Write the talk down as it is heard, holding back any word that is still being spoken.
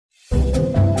Hello,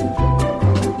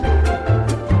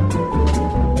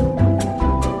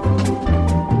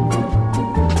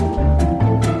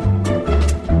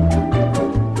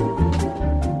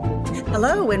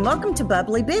 and welcome to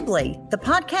Bubbly Bibbly, the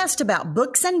podcast about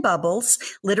books and bubbles,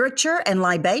 literature and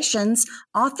libations,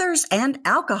 authors and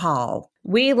alcohol.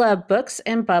 We love books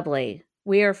and bubbly.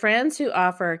 We are friends who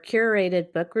offer a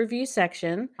curated book review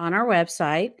section on our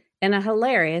website and a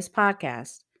hilarious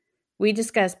podcast. We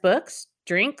discuss books,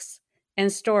 drinks, and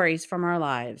stories from our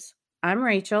lives. I'm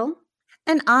Rachel.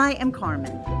 And I am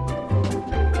Carmen.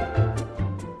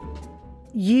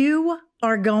 You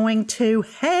are going to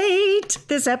hate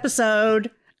this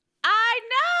episode.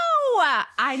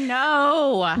 I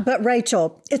know. But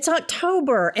Rachel, it's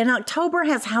October, and October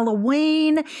has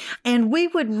Halloween, and we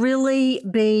would really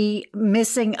be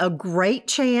missing a great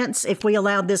chance if we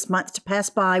allowed this month to pass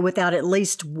by without at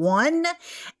least one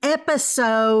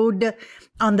episode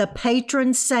on the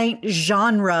patron saint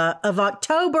genre of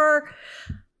October,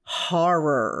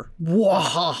 horror.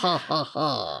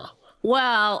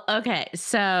 Well, okay,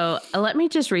 so let me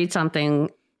just read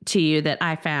something to you that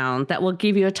I found that will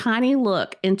give you a tiny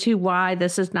look into why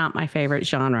this is not my favorite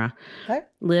genre. Okay.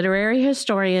 Literary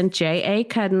historian J.A.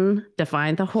 Cudden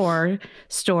defined the horror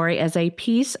story as a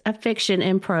piece of fiction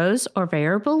in prose or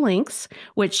variable lengths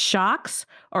which shocks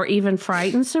or even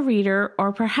frightens the reader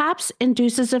or perhaps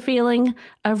induces a feeling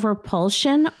of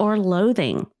repulsion or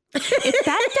loathing. If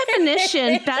that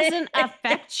definition doesn't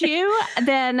affect you,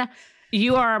 then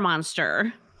you are a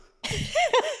monster.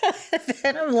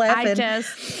 I'm laughing.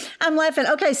 I'm laughing.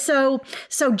 Okay, so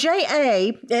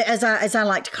J.A., as I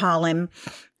like to call him.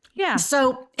 Yeah.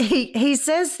 So he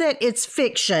says that it's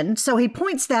fiction. So he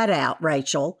points that out,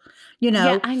 Rachel. You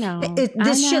know, yeah, I know.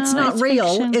 This shit's not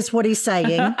real, fiction. Is what he's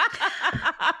saying.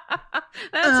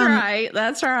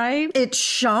 That's right. It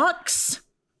shocks.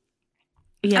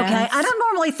 Yes. Okay. I don't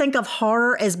normally think of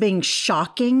horror as being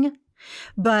shocking,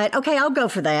 but okay, I'll go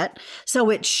for that. So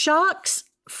it shocks,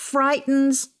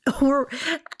 frightens, or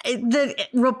the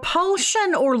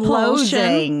repulsion or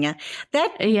loathing.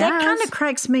 That kind of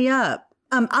cracks me up.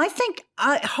 I think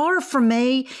horror for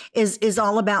me is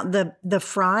all about the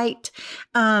fright,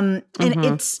 and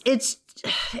it's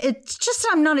just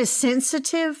I'm not as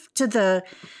sensitive to the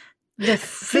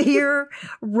fear,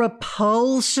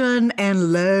 repulsion,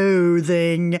 and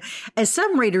loathing as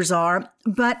some readers are,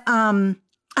 but I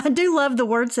do love the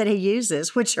words that he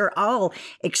uses, which are all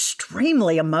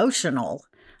extremely emotional.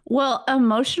 Well,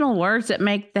 emotional words that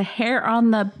make the hair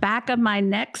on the back of my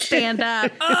neck stand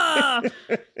up.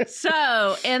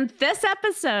 So in this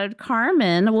episode,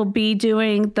 Carmen will be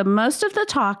doing the most of the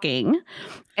talking,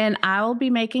 and I will be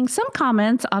making some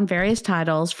comments on various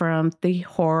titles from the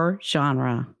horror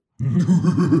genre.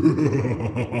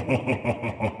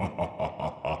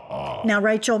 Now,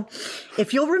 Rachel,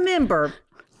 if you'll remember,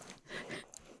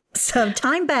 some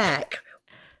time back,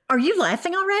 are you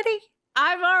laughing already?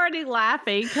 I'm already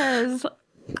laughing because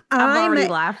I'm already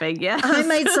laughing. Yes, I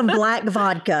made some black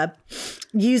vodka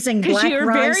using black rice.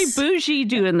 You're very bougie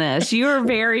doing this. You're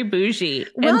very bougie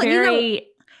and very.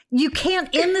 You can't,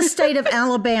 in the state of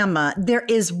Alabama,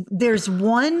 there's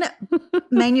one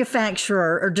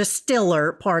manufacturer or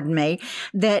distiller, pardon me,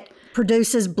 that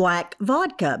produces black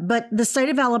vodka. But the state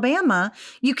of Alabama,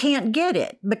 you can't get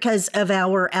it because of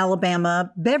our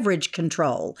Alabama beverage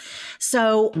control.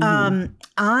 So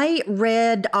I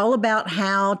read all about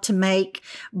how to make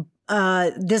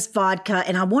this vodka,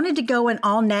 and I wanted to go an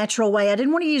all natural way. I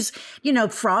didn't want to use,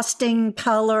 frosting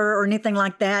color or anything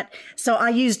like that. So I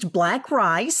used black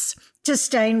rice to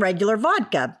stain regular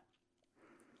vodka.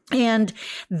 And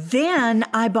then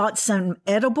I bought some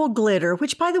edible glitter,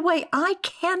 which, by the way, I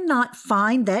cannot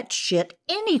find that shit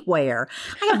anywhere.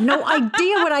 I have no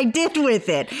idea what I did with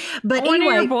it. But one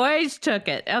anyway, of your boys took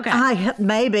it. Okay.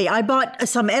 I bought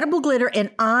some edible glitter and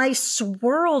I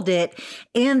swirled it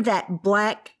in that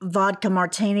black vodka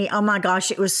martini. Oh my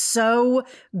gosh, it was so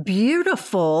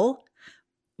beautiful.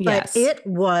 Yes. But it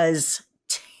was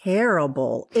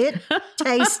terrible. It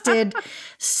tasted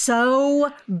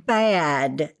so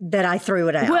bad that I threw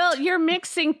it out. Well, you're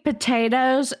mixing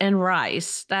potatoes and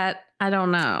rice. That I don't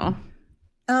know.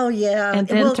 Oh yeah. And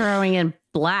then throwing in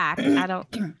black. I don't.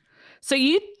 So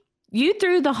you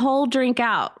threw the whole drink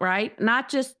out, right? Not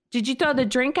just, did you throw the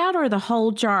drink out or the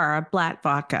whole jar of black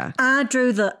vodka? I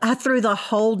threw the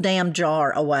whole damn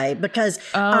jar away because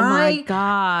my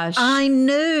gosh. I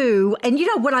knew. And you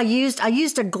know what I used? I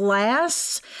used a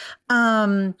glass.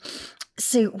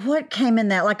 See what came in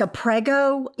that, like a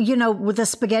Prego, with a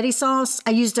spaghetti sauce. I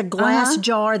used a glass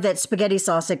jar that spaghetti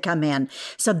sauce had come in.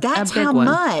 So that's how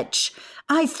much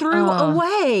I threw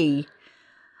away.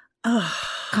 Oh,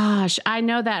 Gosh, I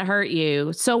know that hurt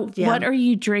you. So, yeah. what are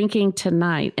you drinking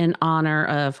tonight in honor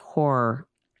of horror?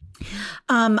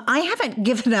 I haven't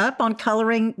given up on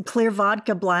coloring clear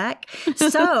vodka black.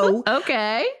 So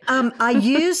Okay. I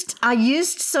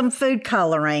used some food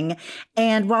coloring,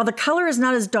 and while the color is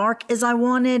not as dark as I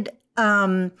wanted,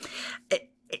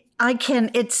 I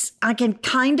can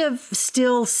kind of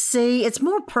still see it's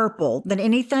more purple than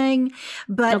anything,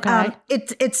 but Okay.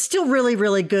 it's still really,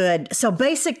 really good. So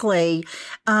basically,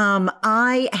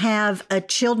 I have a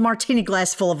chilled martini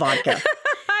glass full of vodka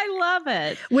I love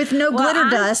it. with no glitter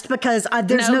dust because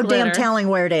there's No no damn glitter. telling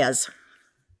where it is.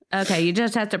 Okay, you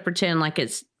just have to pretend like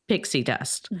it's pixie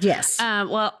dust. Yes.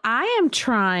 Well, I am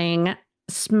trying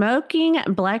smoking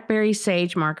blackberry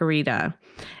sage margarita.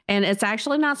 And it's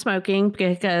actually not smoking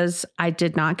because I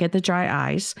did not get the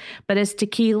dry ice, but it's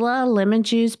tequila, lemon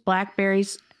juice,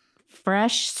 blackberries,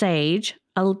 fresh sage,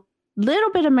 a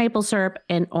little bit of maple syrup,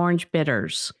 and orange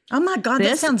bitters. Oh my God,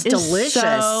 that sounds delicious.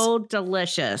 So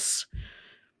delicious.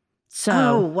 So,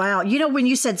 Oh, wow. You know, when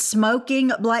you said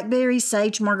smoking blackberry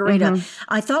sage margarita,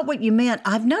 I thought what you meant.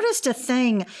 I've noticed a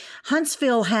thing.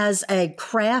 Huntsville has a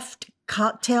craft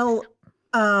cocktail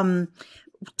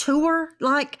tour,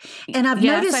 and I've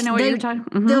yes, noticed I know what you're talking.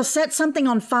 Mhm. they'll set something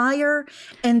on fire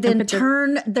and then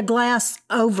turn the glass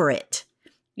over it.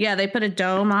 Yeah, they put a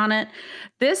dome on it.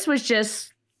 This was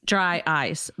just dry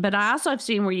ice, but I also have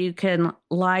seen where you can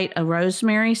light a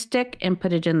rosemary stick and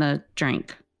put it in the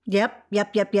drink. Yep.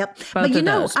 Both But you of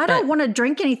know, those, I don't but- want to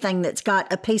drink anything that's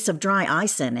got a piece of dry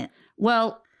ice in it.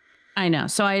 Well, I know.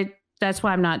 So that's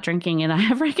why I'm not drinking it. I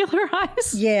have regular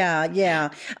ice. Yeah.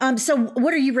 So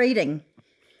what are you reading?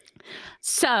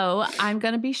 So I'm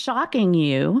going to be shocking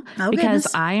you Oh, because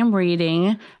goodness. I am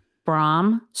reading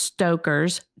Bram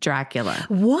Stoker's Dracula.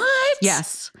 What?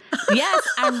 Yes,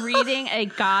 I'm reading a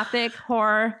gothic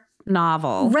horror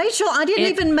novel. Rachel, I didn't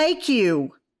even make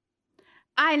you.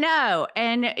 I know.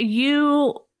 And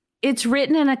it's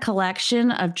written in a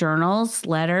collection of journals,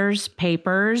 letters,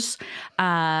 papers,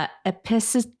 how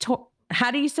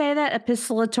do you say that?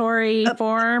 Epistolatory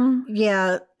form?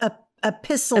 Yeah,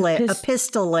 epistolary.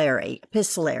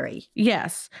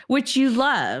 Yes, which you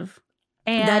love.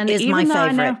 And That is my even though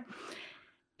favorite.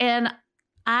 and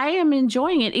I am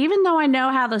enjoying it, even though I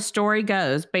know how the story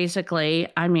goes. Basically,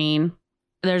 I mean,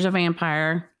 there's a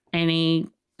vampire and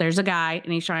there's a guy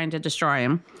and he's trying to destroy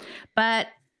him. But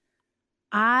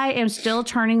I am still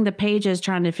turning the pages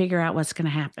trying to figure out what's going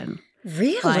to happen.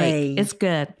 Really? It's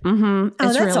good. Mm-hmm. Oh,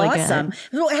 It's that's really awesome. good.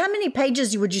 Well, how many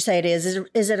pages would you say it is?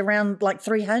 Is it around like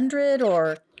 300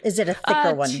 or is it a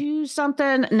thicker one? Two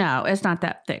something. No, it's not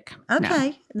that thick. No.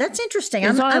 Okay. That's interesting.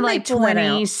 It's only I may like pull that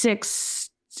out.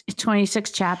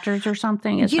 26 chapters or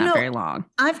something. It's not very long.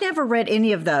 I've never read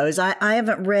any of those. I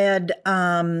haven't read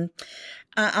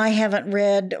I haven't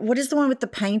read, what is the one with the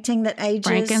painting that ages?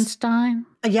 Frankenstein.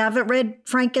 Yeah, I haven't read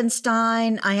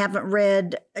Frankenstein. I haven't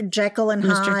read Jekyll and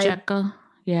Mr. Hyde. Jekyll.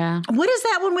 Yeah. What is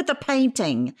that one with the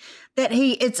painting that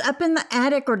it's up in the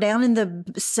attic or down in the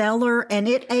cellar and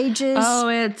it ages? Oh,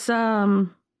 it's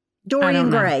Dorian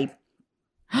Gray.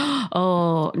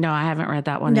 Oh, no, I haven't read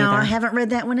that one No, either. I haven't read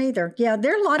that one either. Yeah,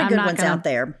 there are a lot of I'm good not ones gonna- out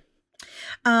there.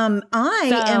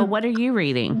 What are you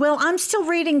reading? Well, I'm still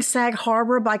reading Sag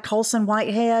Harbor by Colson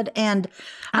Whitehead, and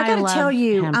I I got to love tell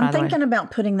you, him, by I'm the way. thinking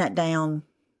about putting that down.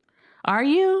 Are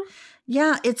you?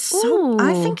 Yeah, it's so.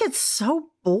 I Ooh. think it's so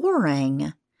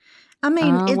boring. I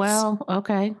mean,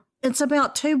 okay. it's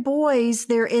about two boys.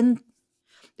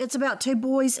 It's about two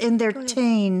boys in their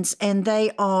teens, and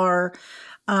they are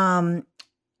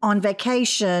on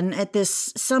vacation at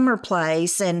this summer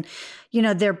place, and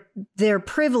they're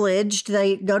privileged.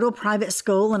 They go to a private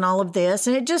school and all of this,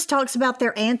 and it just talks about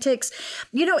their antics.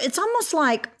 It's almost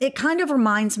like it kind of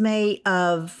reminds me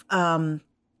of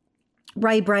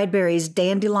Ray Bradbury's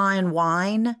Dandelion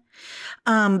Wine,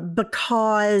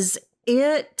 because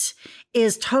it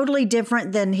is totally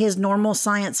different than his normal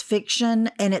science fiction,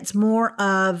 and it's more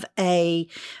of a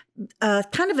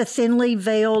kind of a thinly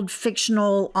veiled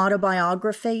fictional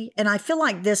autobiography. And I feel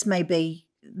like this may be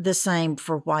the same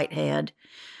for Whitehead.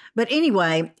 But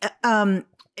anyway,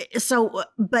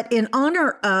 but in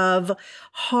honor of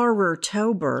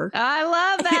Horrortober, I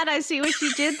love that. I see what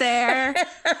you did there.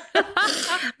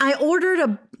 I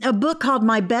ordered a book called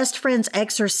My Best Friend's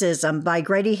Exorcism by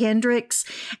Grady Hendrix.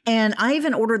 And I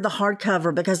even ordered the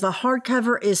hardcover because the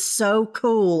hardcover is so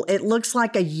cool. It looks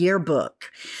like a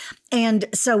yearbook. And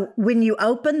so when you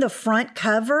open the front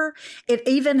cover, it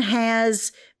even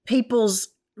has people's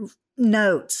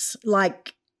notes,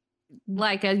 like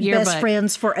like a yearbook. Best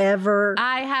Friends Forever.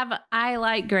 I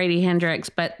like Grady Hendrix,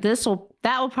 but that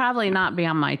will probably not be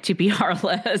on my TBR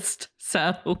list.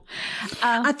 So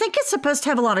I think it's supposed to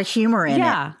have a lot of humor in it.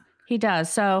 Yeah, he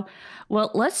does. So,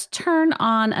 well, let's turn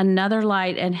on another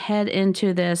light and head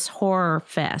into this horror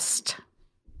fest.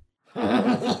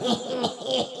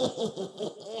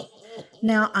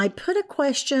 Now, I put a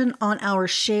question on our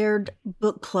shared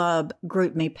book club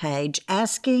GroupMe page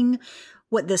asking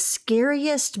what the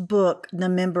scariest book the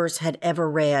members had ever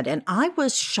read. And I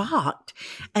was shocked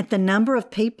at the number of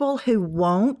people who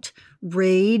won't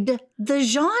read the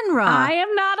genre. I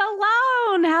am not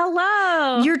alone.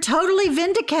 Hello. You're totally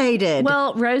vindicated.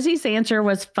 Well, Rosie's answer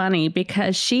was funny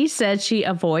because she said she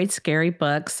avoids scary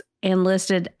books and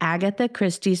listed Agatha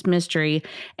Christie's Mystery,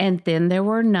 and Then There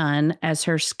Were None as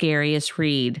her scariest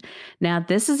read. Now,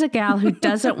 this is a gal who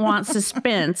doesn't want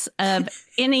suspense of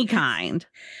any kind.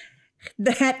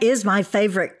 That is my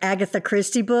favorite Agatha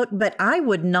Christie book, but I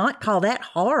would not call that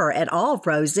horror at all,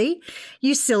 Rosie.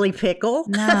 You silly pickle.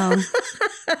 No.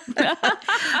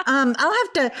 I'll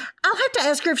have to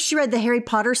ask her if she read the Harry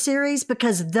Potter series,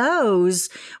 because those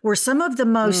were some of the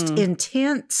most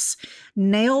intense,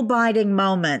 nail-biting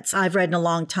moments I've read in a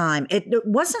long time. It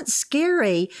wasn't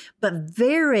scary, but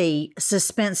very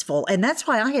suspenseful, and that's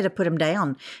why I had to put them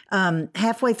down.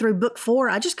 Halfway through book 4,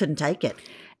 I just couldn't take it.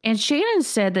 And Shannon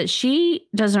said that she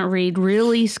doesn't read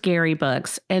really scary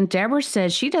books. And Deborah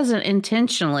said she doesn't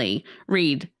intentionally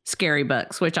read scary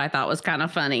books, which I thought was kind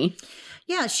of funny.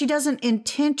 Yeah, she doesn't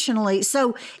intentionally.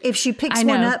 So if she picks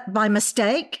one up by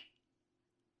mistake,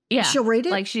 she'll read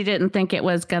it? Like she didn't think it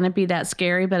was going to be that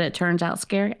scary, but it turns out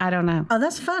scary. I don't know. Oh,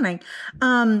 that's funny.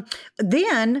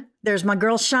 Then there's my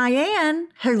girl Cheyenne,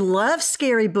 who loves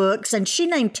scary books, and she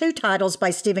named 2 titles by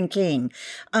Stephen King.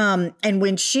 And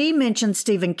when she mentioned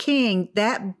Stephen King,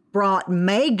 that brought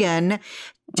Megan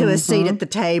to a seat at the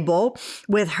table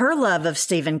with her love of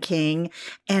Stephen King.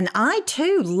 And I,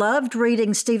 too, loved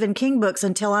reading Stephen King books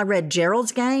until I read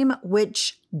Gerald's Game,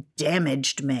 which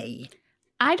damaged me.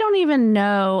 I don't even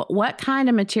know what kind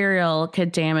of material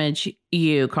could damage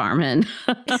you, Carmen.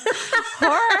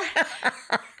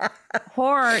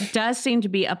 Horror does seem to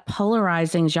be a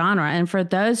polarizing genre. And for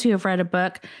those who have read a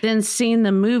book, then seen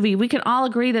the movie, we can all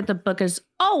agree that the book is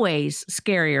always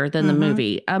scarier than the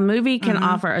movie. A movie can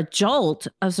offer a jolt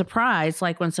of surprise,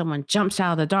 like when someone jumps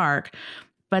out of the dark.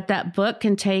 But that book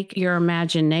can take your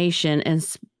imagination in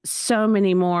so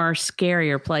many more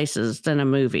scarier places than a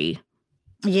movie.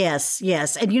 Yes,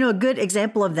 yes. And, a good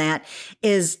example of that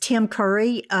is Tim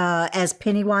Curry as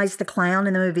Pennywise the Clown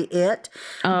in the movie It.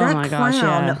 Oh, that my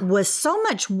clown gosh, was so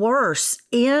much worse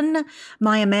in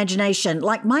my imagination.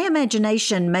 Like, my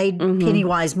imagination made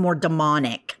Pennywise more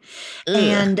demonic. Ugh.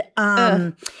 And,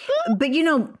 but,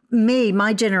 me,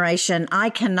 my generation,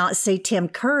 I cannot see Tim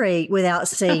Curry without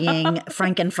seeing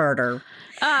Frankenfurter.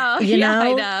 Oh,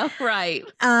 I know. Right.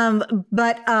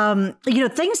 But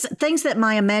things that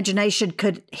my imagination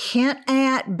could hint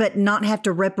at, but not have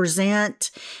to represent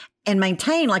and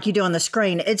maintain like you do on the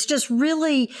screen. It's just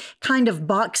really kind of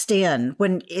boxed in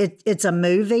when it's a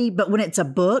movie, but when it's a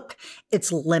book,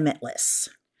 it's limitless.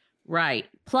 Right.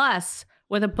 Plus,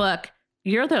 with a book,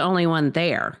 you're the only one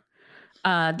there.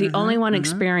 The only one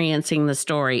experiencing the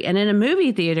story. And in a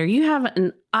movie theater, you have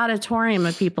an auditorium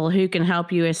of people who can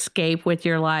help you escape with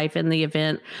your life in the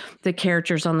event the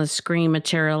characters on the screen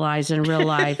materialize in real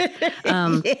life.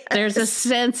 Yes. There's a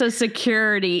sense of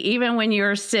security, even when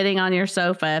you're sitting on your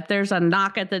sofa. If there's a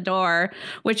knock at the door,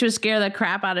 which would scare the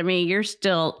crap out of me, you're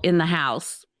still in the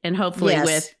house. And hopefully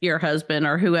with your husband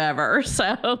or whoever.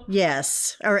 So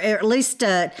yes, or at least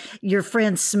your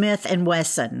friends Smith and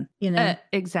Wesson.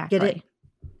 Exactly. Get it?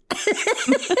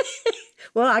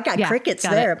 Well, I got crickets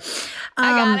there.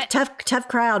 I got it. Tough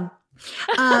crowd.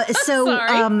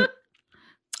 So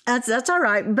that's all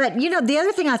right. But the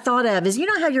other thing I thought of is,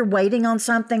 how you're waiting on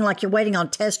something, like you're waiting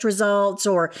on test results,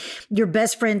 or your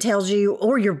best friend tells you,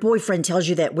 or your boyfriend tells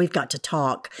you that we've got to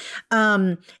talk.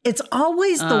 It's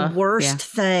always the worst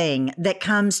thing that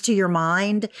comes to your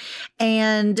mind.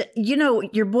 And,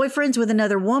 your boyfriend's with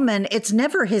another woman. It's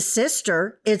never his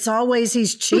sister. It's always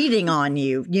he's cheating on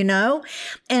you,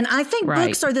 And I think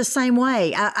books are the same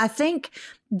way. I think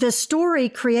the story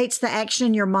creates the action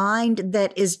in your mind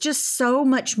that is just so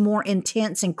much more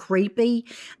intense and creepy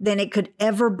than it could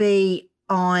ever be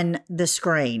on the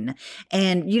screen.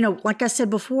 And, like I said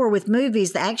before, with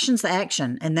movies, the action's the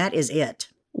action, and that is it.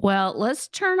 Well, let's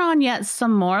turn on yet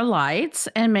some more lights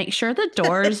and make sure the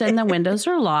doors and the windows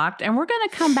are locked. And we're going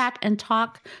to come back and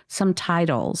talk some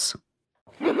titles.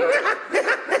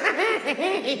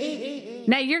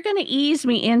 Now you're going to ease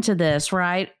me into this,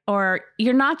 right? Or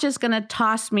you're not just going to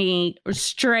toss me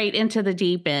straight into the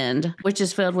deep end, which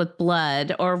is filled with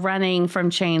blood or running from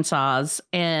chainsaws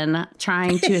and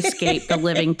trying to escape the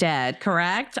living dead,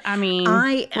 correct? I mean,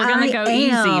 we're going to go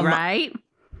easy, right?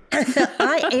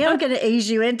 I am going to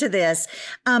ease you into this.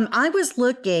 I was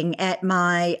looking at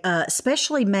my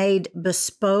specially made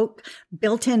bespoke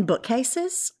built-in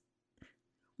bookcases.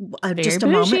 Just a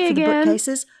moment for the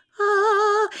bookcases.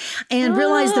 And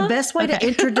realized the best way to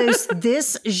introduce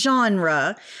this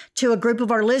genre to a group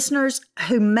of our listeners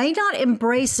who may not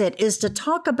embrace it is to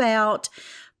talk about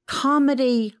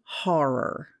comedy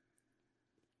horror.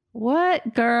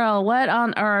 What, girl? What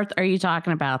on earth are you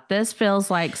talking about? This feels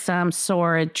like some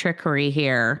sordid trickery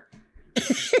here.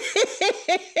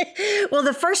 Well,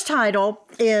 the first title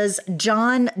is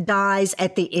John Dies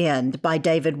at the End by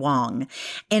David Wong.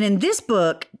 And in this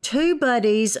book, two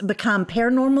buddies become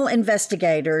paranormal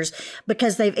investigators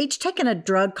because they've each taken a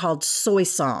drug called soy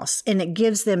sauce, and it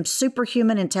gives them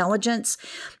superhuman intelligence.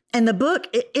 And the book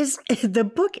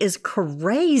is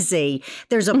crazy.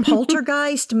 There's a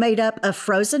poltergeist made up of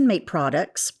frozen meat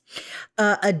products,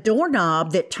 a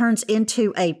doorknob that turns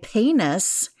into a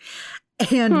penis,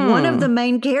 and one of the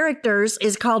main characters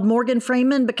is called Morgan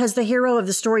Freeman because the hero of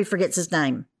the story forgets his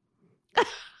name.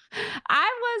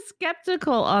 I was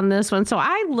skeptical on this one, so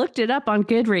I looked it up on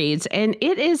Goodreads, and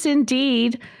it is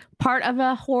indeed part of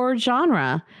a horror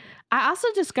genre. I also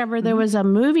discovered there was a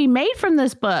movie made from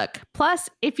this book. Plus,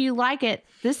 if you like it,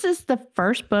 this is the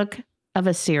first book of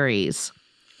a series.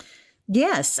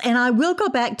 Yes, and I will go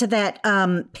back to that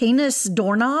penis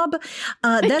doorknob.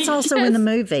 That's also in the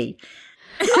movie.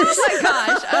 Oh my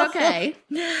gosh. Okay.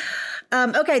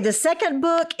 Okay, the second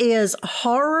book is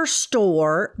Horror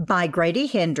Store by Grady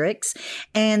Hendrix.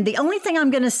 And the only thing I'm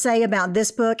going to say about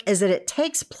this book is that it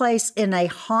takes place in a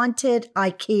haunted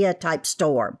IKEA type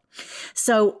store.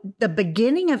 So the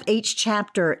beginning of each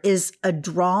chapter is a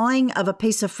drawing of a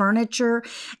piece of furniture,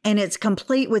 and it's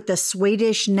complete with the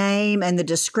Swedish name and the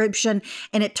description.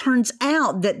 And it turns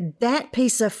out that that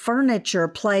piece of furniture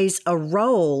plays a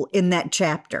role in that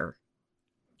chapter.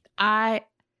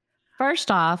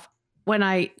 First off, when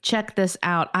I checked this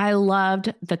out, I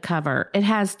loved the cover.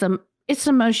 It's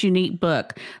the most unique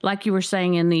book. Like you were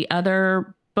saying in the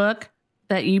other book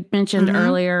that you mentioned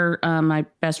earlier, My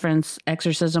Best Friend's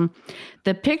Exorcism,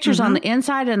 the pictures on the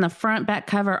inside and the front back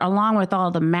cover, along with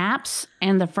all the maps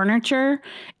and the furniture,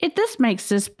 this makes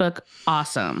this book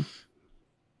awesome.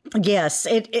 Yes,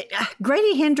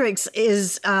 Grady Hendrix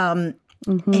is,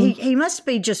 he must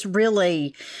be just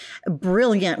really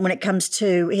brilliant when it comes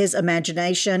to his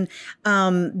imagination.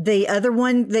 The other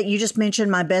one that you just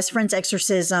mentioned, My Best Friend's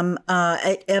Exorcism,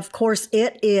 of course,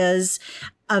 it is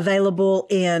available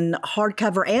in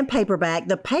hardcover and paperback.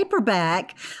 The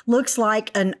paperback looks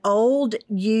like an old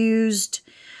used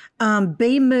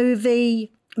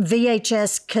B-movie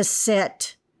VHS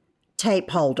cassette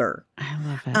tape holder. I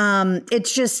love it.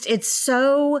 It's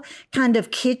so kind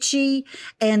of kitschy.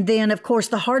 And then, of course,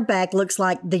 the hardback looks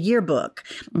like the yearbook.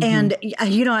 And,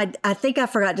 I think I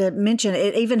forgot to mention,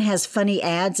 it even has funny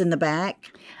ads in the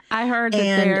back. I heard that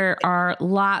there are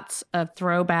lots of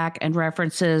throwback and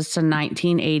references to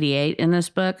 1988 in this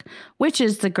book, which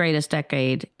is the greatest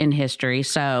decade in history.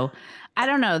 So I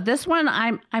don't know. This one,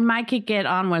 I might could get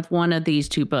on with one of these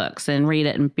two books and read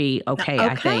it and be okay.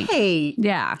 I think.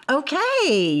 Yeah.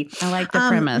 Okay. I like the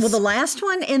premise. Well, the last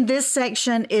one in this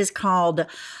section is called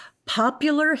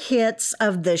Popular Hits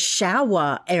of the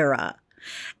Showa Era.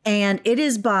 And it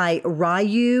is by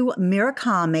Ryu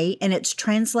Murakami, and it's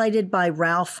translated by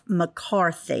Ralph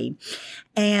McCarthy.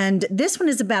 And this one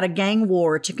is about a gang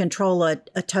war to control a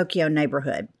Tokyo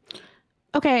neighborhood.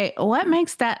 Okay, what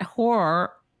makes that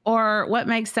horror or what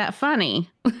makes that funny?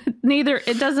 Neither.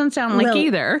 It doesn't sound like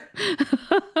either.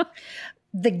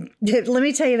 Let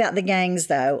me tell you about the gangs,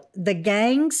 though. The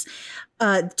gangs,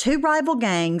 two rival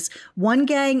gangs. One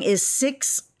gang is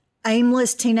 6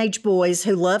 aimless teenage boys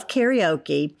who love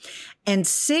karaoke, and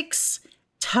 6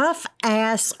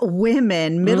 tough-ass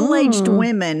women, middle-aged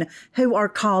women, who are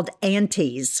called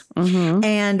aunties.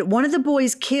 And one of the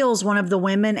boys kills one of the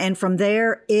women, and from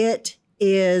there, it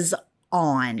is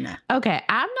on. Okay,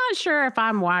 I'm not sure if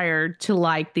I'm wired to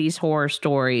like these horror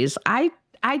stories. I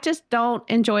just don't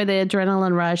enjoy the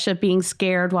adrenaline rush of being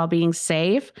scared while being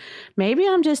safe. Maybe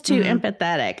I'm just too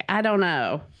empathetic. I don't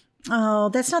know. Oh,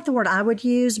 that's not the word I would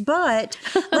use, but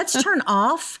let's turn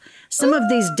off some of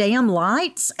these damn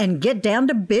lights and get down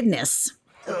to business.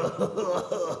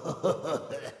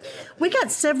 We got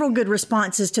several good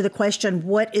responses to the question,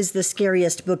 what is the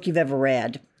scariest book you've ever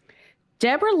read?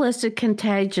 Deborah listed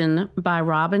Contagion by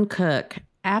Robin Cook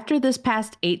after this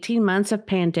past 18 months of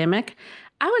pandemic,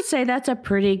 I would say that's a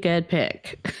pretty good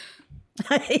pick.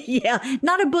 Yeah,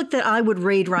 not a book that I would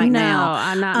read right No, now.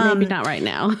 I'm not. Maybe not right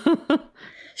now.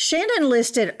 Shannon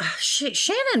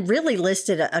really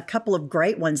listed a couple of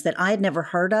great ones that I had never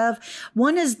heard of.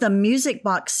 One is the Music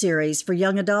Box series for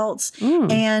young adults.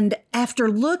 And after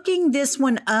looking this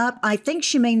one up, I think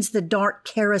she means the Dark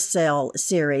Carousel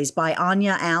series by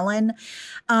Anya Allen.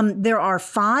 There are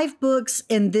 5 books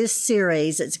in this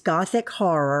series. It's gothic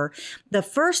horror. The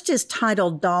first is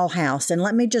titled Dollhouse. And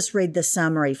let me just read the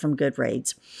summary from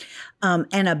Goodreads.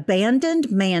 An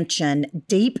abandoned mansion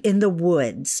deep in the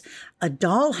woods, a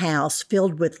dollhouse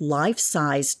filled with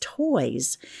life-size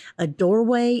toys, a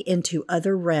doorway into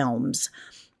other realms,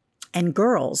 and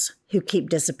girls who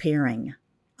keep disappearing.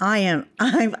 I'm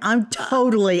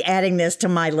totally adding this to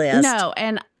my list. No,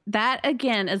 and that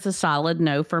again is a solid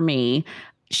no for me.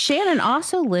 Shannon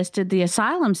also listed the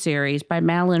Asylum series by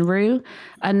Madeline Rue,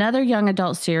 another young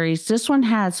adult series. This one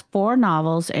has 4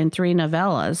 novels and 3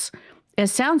 novellas. It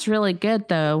sounds really good,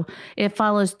 though. It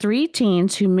follows 3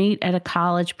 teens who meet at a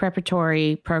college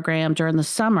preparatory program during the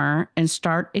summer and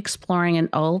start exploring an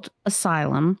old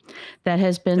asylum that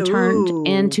has been turned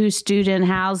into student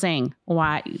housing.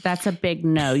 Why? That's a big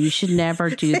no. You should never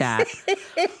do that.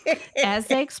 As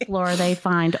they explore, they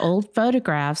find old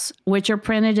photographs, which are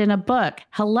printed in a book.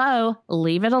 Hello,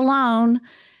 leave it alone.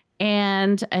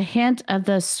 And a hint of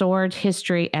the sordid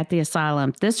history at the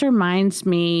asylum. This reminds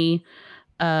me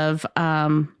of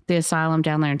the asylum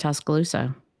down there in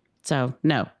Tuscaloosa. So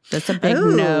no, that's a big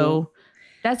no.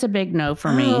 That's a big no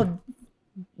for me.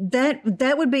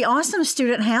 That would be awesome.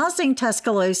 Student housing,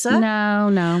 Tuscaloosa.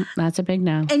 No, that's a big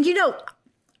no. And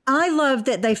I love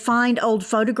that they find old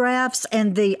photographs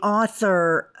and the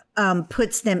author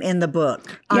puts them in the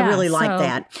book. I really like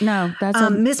that. No,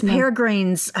 that's Miss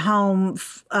Peregrine's Home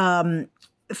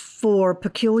for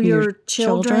Peculiar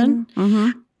Children.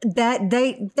 Mm-hmm.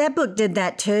 That book did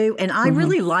that too, and I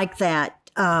really like that.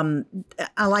 I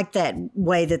like that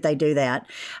way that they do that.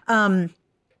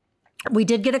 We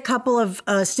did get a couple of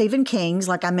Stephen King's,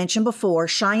 like I mentioned before.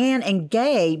 Cheyenne and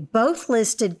Gay both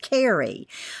listed Carrie,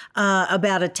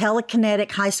 about a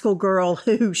telekinetic high school girl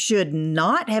who should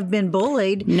not have been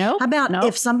bullied. Nope. How about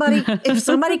if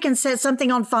somebody can set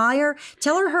something on fire,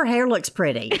 tell her hair looks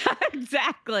pretty.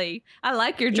 Exactly. I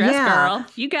like your dress, girl.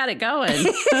 You got it going.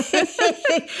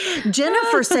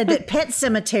 Jennifer said that Pet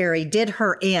Sematary did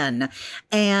her in,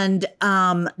 and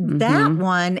that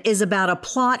one is about a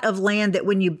plot of land that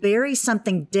when you bury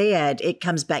something dead, it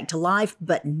comes back to life,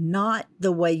 but not the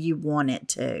way you want it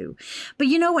to. But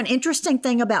an interesting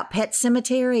thing about Pet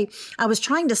Sematary, I was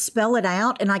trying to spell it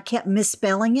out and I kept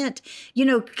misspelling it,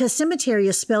 because cemetery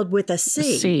is spelled with a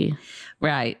C. C,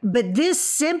 right. But this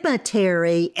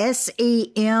cemetery,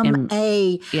 SEMA.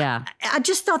 Yeah. I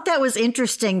just thought that was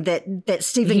interesting that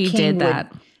Stephen King did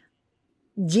that.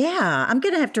 Yeah, I'm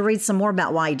going to have to read some more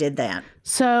about why he did that.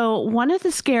 So one of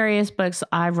the scariest books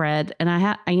I've read, and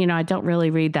I don't really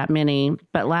read that many,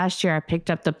 but last year I picked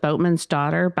up The Boatman's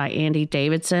Daughter by Andy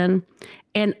Davidson.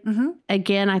 And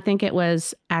again, I think it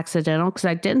was accidental because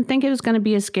I didn't think it was going to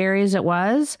be as scary as it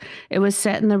was. It was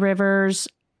set in the rivers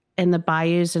and the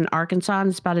bayous in Arkansas, and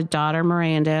it's about a daughter,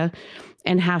 Miranda,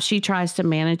 and how she tries to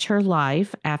manage her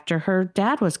life after her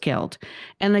dad was killed.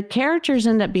 And the characters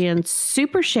end up being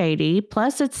super shady.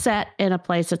 Plus, it's set in a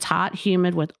place that's hot,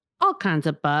 humid, with all kinds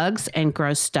of bugs and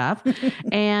gross stuff.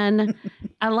 And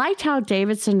I liked how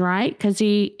Davidson writes because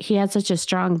he had such a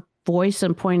strong voice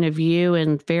and point of view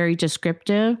and very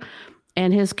descriptive.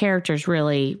 And his characters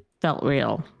really felt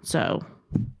real. So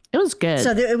it was good.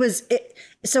 So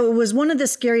it was one of the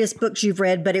scariest books you've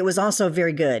read, but it was also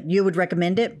very good. You would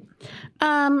recommend it?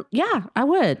 Yeah, I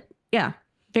would. Yeah.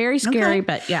 Very scary,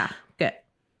 but yeah, good.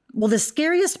 Well, the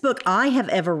scariest book I have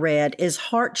ever read is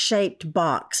Heart-Shaped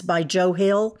Box by Joe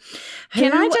Hill.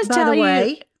 Can I just tell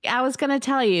you, I was going to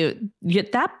tell you,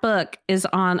 that book is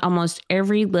on almost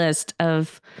every list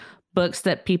of books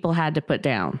that people had to put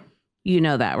down. You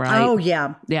know that, right? Oh,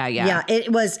 yeah. Yeah. Yeah,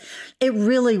 it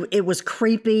was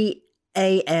creepy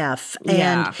AF.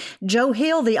 And Joe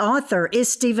Hill, the author,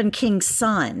 is Stephen King's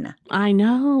son. I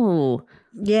know.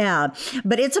 Yeah,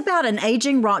 but it's about an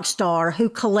aging rock star who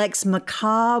collects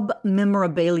macabre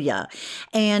memorabilia.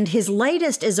 And his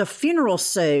latest is a funeral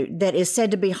suit that is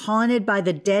said to be haunted by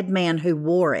the dead man who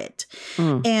wore it.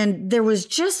 And there was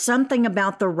just something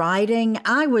about the writing.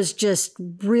 I was just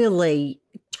really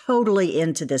totally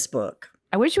into this book.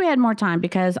 I wish we had more time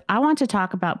because I want to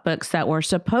talk about books that were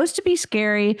supposed to be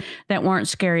scary that weren't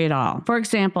scary at all. For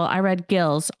example, I read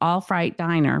Gil's All Fright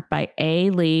Diner by A.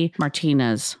 Lee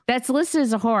Martinez. That's listed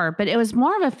as a horror, but it was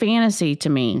more of a fantasy to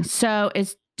me. So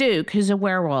it's Duke, who's a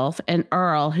werewolf, and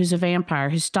Earl, who's a vampire,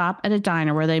 who stop at a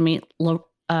diner where they meet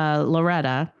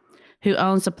Loretta, who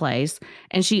owns the place,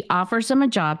 and she offers him a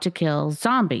job to kill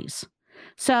zombies.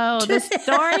 So the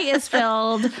story is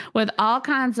filled with all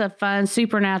kinds of fun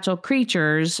supernatural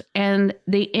creatures, and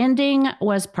the ending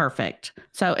was perfect.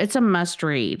 So it's a must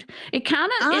read.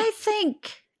 I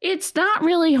think it's not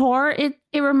really horror. It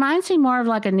reminds me more of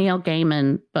like a Neil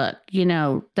Gaiman book,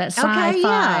 that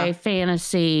sci-fi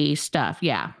fantasy stuff.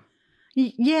 Yeah.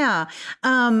 Yeah.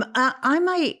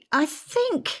 I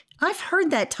think I've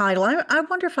heard that title. I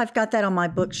wonder if I've got that on my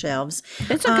bookshelves.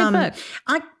 It's a good book.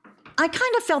 I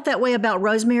kind of felt that way about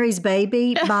Rosemary's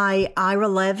Baby by Ira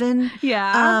Levin.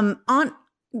 Yeah. And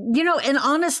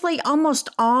honestly, almost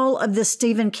all of the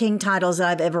Stephen King titles that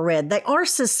I've ever read, they are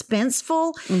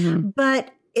suspenseful,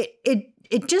 but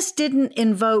it just didn't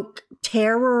invoke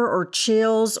terror or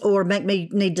chills or make me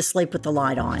need to sleep with the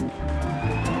light on.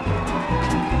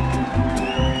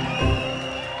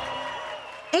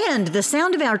 And the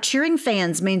sound of our cheering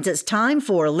fans means it's time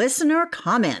for listener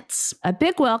comments. A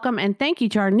big welcome and thank you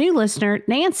to our new listener,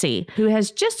 Nancy, who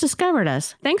has just discovered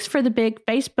us. Thanks for the big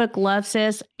Facebook love,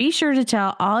 sis. Be sure to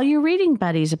tell all your reading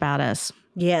buddies about us.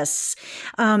 Yes.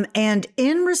 And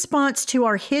in response to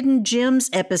our Hidden Gems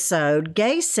episode,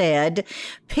 Gay said,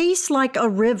 Peace Like a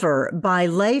River by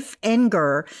Leif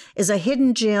Enger is a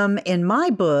hidden gem in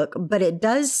my book, but it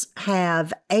does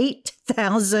have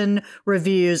 8,000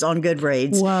 reviews on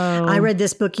Goodreads. Whoa. I read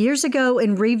this book years ago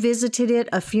and revisited it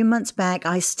a few months back.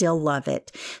 I still love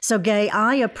it. So, Gay,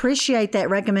 I appreciate that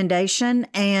recommendation,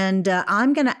 and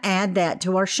I'm going to add that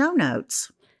to our show notes.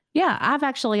 Yeah, I've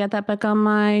actually got that book on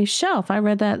my shelf. I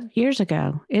read that years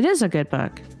ago. It is a good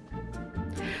book.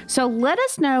 So let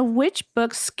us know which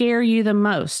books scare you the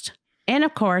most. And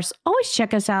of course, always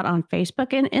check us out on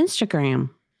Facebook and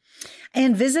Instagram.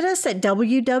 And visit us at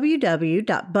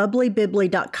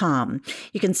www.bubblybibly.com.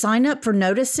 You can sign up for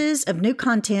notices of new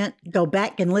content, go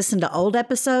back and listen to old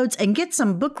episodes, and get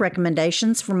some book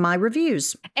recommendations from my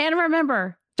reviews. And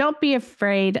remember, don't be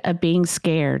afraid of being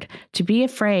scared. To be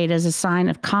afraid is a sign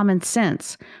of common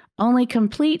sense. Only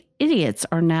complete idiots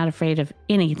are not afraid of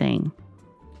anything.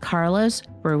 Carlos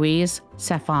Ruiz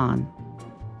Zafón.